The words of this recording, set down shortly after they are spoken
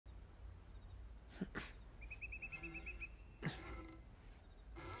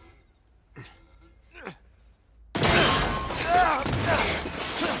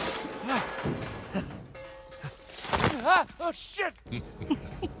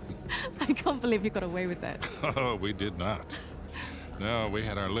I can't believe you got away with that. Oh, we did not. No, we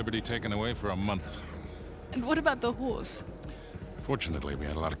had our liberty taken away for a month. And what about the horse? Fortunately, we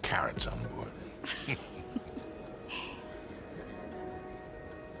had a lot of carrots on board.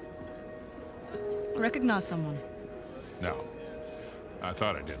 Recognize someone? No. I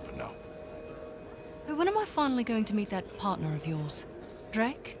thought I did, but no. When am I finally going to meet that partner of yours?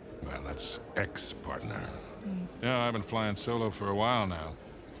 Drake? Well, that's ex-partner. Yeah, I've been flying solo for a while now.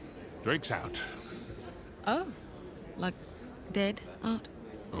 Drake's out. Oh. Like dead out?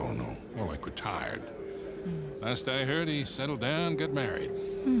 Oh, no. More like retired. Last I heard, he settled down, got married.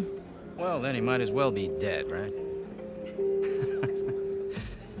 Well, then he might as well be dead, right?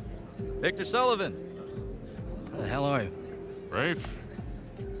 Victor Sullivan! How the hell are you? Rafe?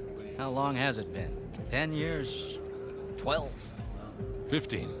 How long has it been? 10 years? 12?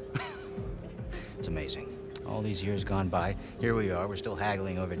 15. It's amazing. All these years gone by, here we are, we're still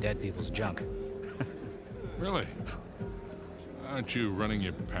haggling over dead people's junk. Really? Aren't you running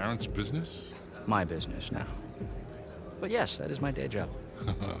your parents' business? My business now. But yes, that is my day job.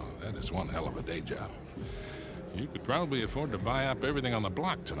 That is one hell of a day job. You could probably afford to buy up everything on the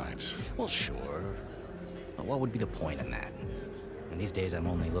block tonight. Well, sure. But what would be the point in that? And these days, I'm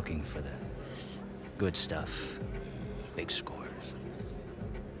only looking for the good stuff. Big scores.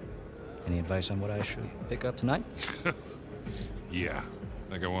 Any advice on what I should pick up tonight? Yeah,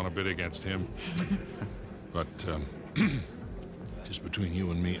 I think I want to bid against him. But, just between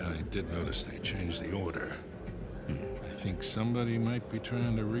you and me, I did notice they changed the order. I think somebody might be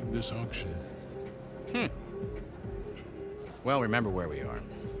trying to rig this auction. Well, remember where we are.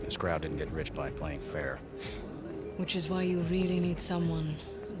 This crowd didn't get rich by playing fair. Which is why you really need someone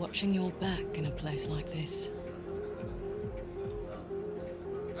watching your back in a place like this.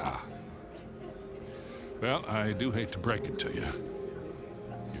 Ah. Well, I do hate to break it to you.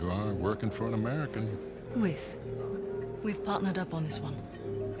 You are working for an American. We've partnered up on this one.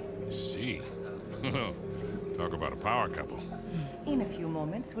 I see. Talk about a power couple. In a few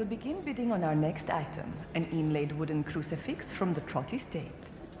moments, we'll begin bidding on our next item, an inlaid wooden crucifix from the Trott estate.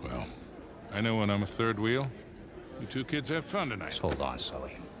 Well, I know when I'm a third wheel. You two kids have fun tonight. Just hold on,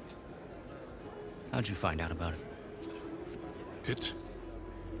 Sully. How'd you find out about it? It?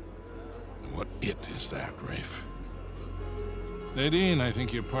 What it is that, Rafe? Nadine, I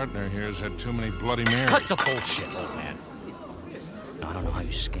think your partner here has had too many Bloody Marys. Cut the bullshit, old man. I don't know how you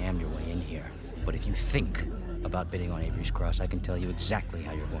scammed your way in here, but if you think about bidding on Avery's Cross, I can tell you exactly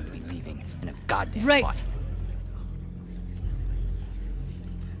how you're going to be leaving in a goddamn Rafe! fight.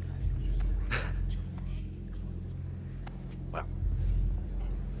 Well,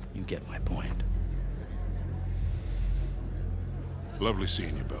 you get my point. Lovely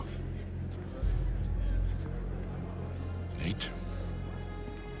seeing you both. Nate?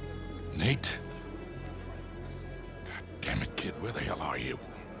 Nate? God damn it, kid, where the hell are you?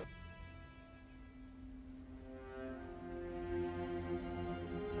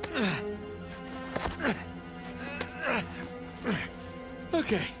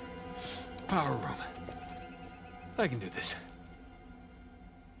 Okay. Power room. I can do this.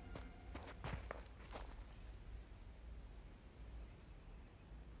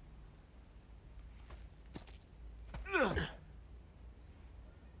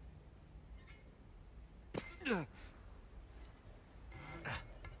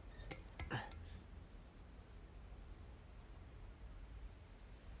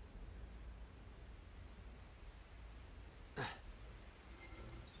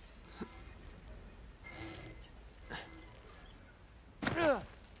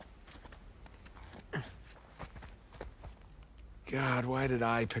 God, why did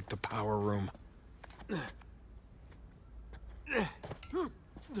I pick the power room?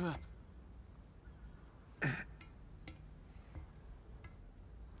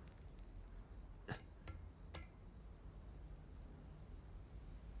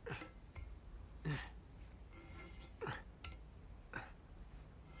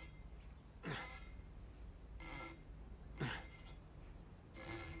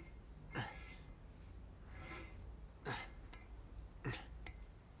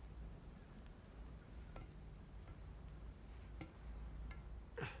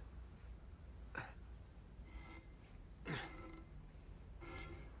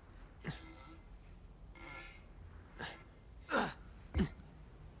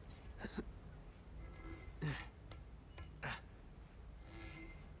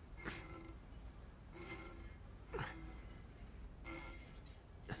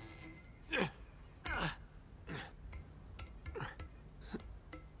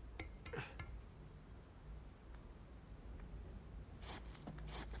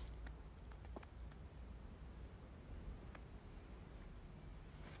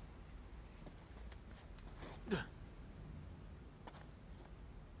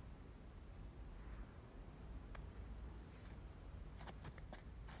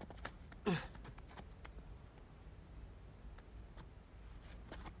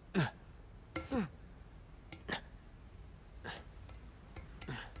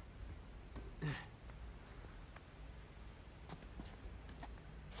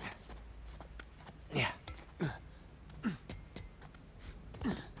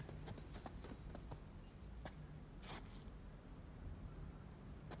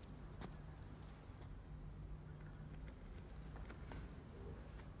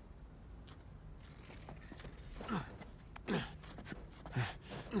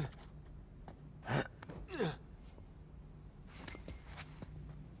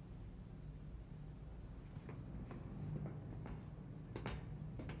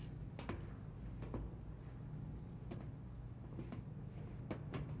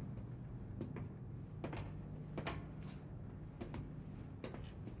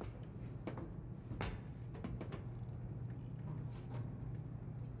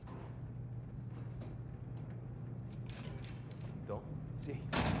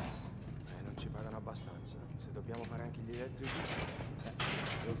 Dobbiamo fare anche gli elettrici?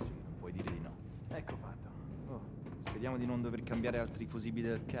 Oh sì, non puoi dire di no. Ecco fatto. Oh, speriamo di non dover cambiare altri fusibili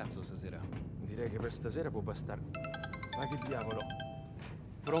del cazzo stasera. Direi che per stasera può bastare. Ma che diavolo?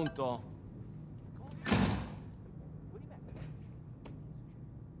 Pronto?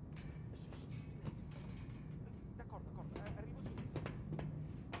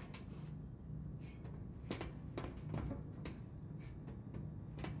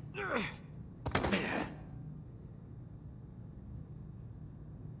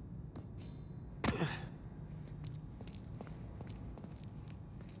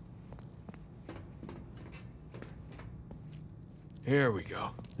 Here we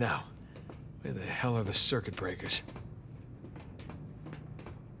go. Now, where the hell are the circuit breakers?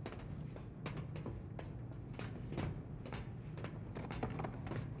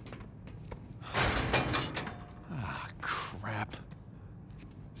 Ah, crap.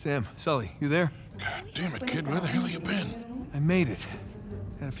 Sam, Sully, you there? God damn it, kid, where the hell have you been? I made it.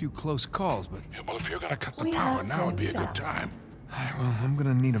 Had a few close calls, but... Yeah, well, if you're gonna cut the power, now would be a good time. Well, I'm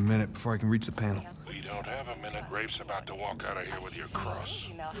gonna need a minute before I can reach the panel. We don't have a minute. Rafe's about to walk out of here with your cross.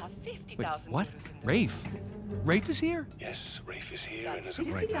 Wait, what? Rafe? Rafe is here? Yes, Rafe is here, and as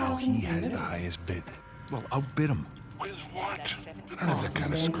of right now, he has the highest bid. Well, outbid him. With what? I don't have that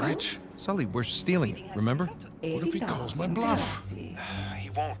kind of scratch. Sully, we're stealing it, remember? What if he calls my bluff? He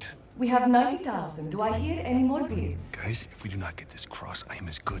won't. We have 90,000. Do I hear any more bids? Guys, if we do not get this cross, I am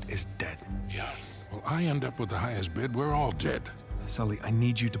as good as dead. Yeah. Well, I end up with the highest bid, we're all dead. Sully, I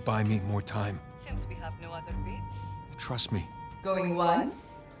need you to buy me more time. Since we have no other bids. Trust me. Going once?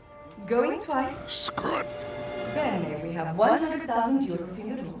 Going twice? Screw it. Bene, we have 100,000 euros in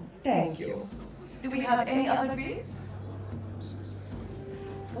the room. Thank you. Do we have any other bids?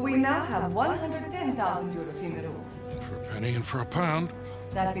 We now have 110,000 euros in the room. For a penny and for a pound.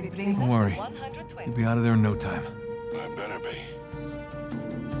 That bid brings Don't us worry. to 120. You'll be out of there in no time. I better be.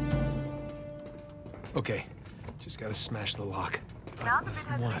 Okay. Just gotta smash the lock. But Now the with bid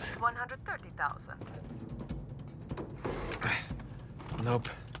has what? reached 130,000. Nope.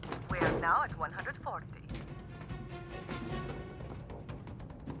 We are now at 140.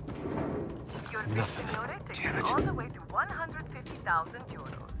 Your bid, Nothing. signore, takes Damn us it. all the way to 150,000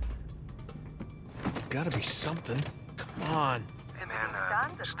 euros. Gotta be something. Come on. Hey, The man, bidding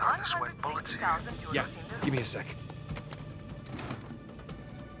stands at starting to sweat bullets here. 160,000 euros Yeah, in the room. give me a sec.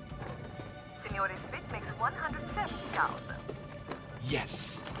 Signore's bid makes 170,000.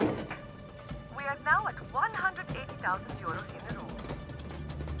 Yes. We are now at 180,000 euros in the room.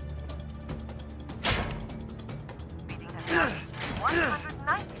 Bidding has now reached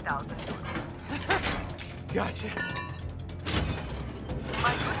 190,000 euros. Gotcha.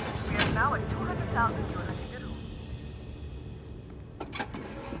 My goodness, we are now at 200,000 euros in the room.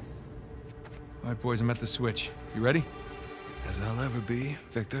 All right, boys, I'm at the switch. You ready? As I'll ever be,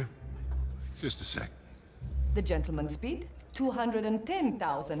 Victor. Just a sec. The gentleman's bid,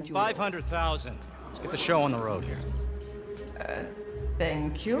 210,000 euros. 500,000. Let's get the show on the road here.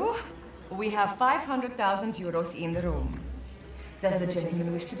 Thank you. We have 500,000 euros in the room. Does the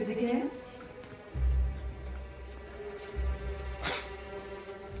gentleman wish to bid again?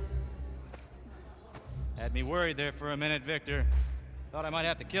 Had me worried there for a minute, Victor. Thought I might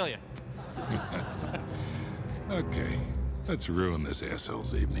have to kill you. Okay, let's ruin this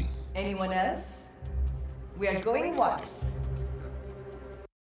asshole's evening. Anyone else? We are going once.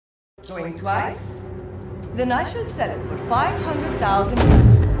 Going twice? Then I shall sell it for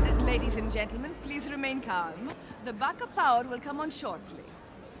 500,000. Ladies and gentlemen, please remain calm. The backup power will come on shortly.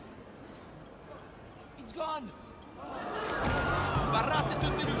 It's gone! Barrate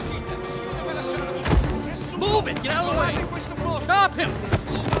tutte le uscite, nessuno deve lasciare. Move it! Get out of the way! Stop him!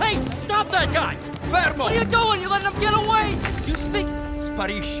 Hey! Stop that guy! Fermo! What are you doing? You're letting him get away! You speak...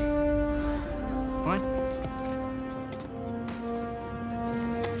 Sparisci. What?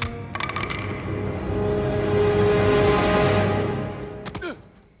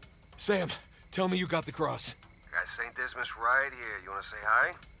 Sam, tell me you got the cross. Got St. Dismas right here. You want to say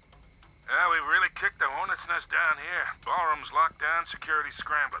hi? Yeah, we've really kicked the hornet's nest down here. Ballroom's locked down, security's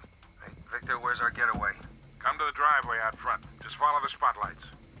scrambling. Hey, Victor, where's our getaway? Come to the driveway out front. Just follow the spotlights.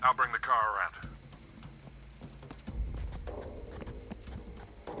 I'll bring the car around.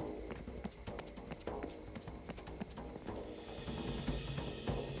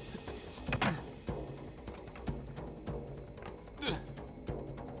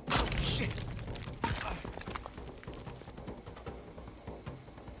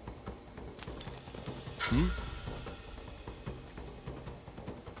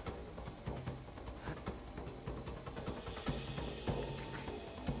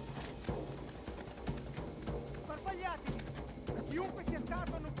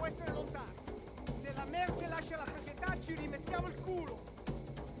 ci rimettiamo il culo!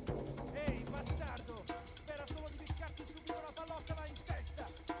 Ehi, bastardo! Spera solo di beccarti subito una pallottola in testa!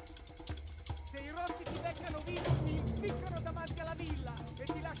 Se i rossi ti beccano vivo, ti impiccano davanti alla villa e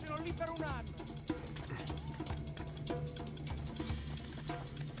ti lasciano lì per un anno!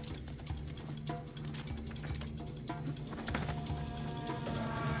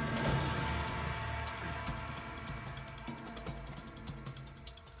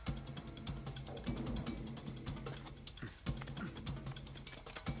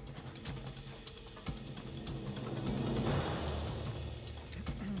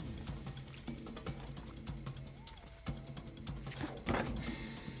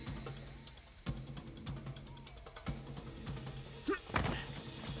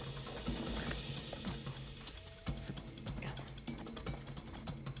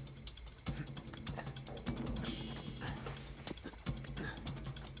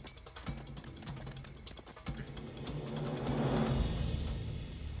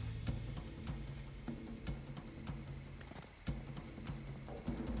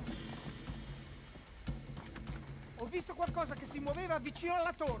 Ho visto qualcosa che si muoveva vicino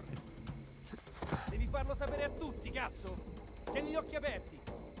alla torre. Devi farlo sapere a tutti, cazzo! Tieni gli occhi aperti.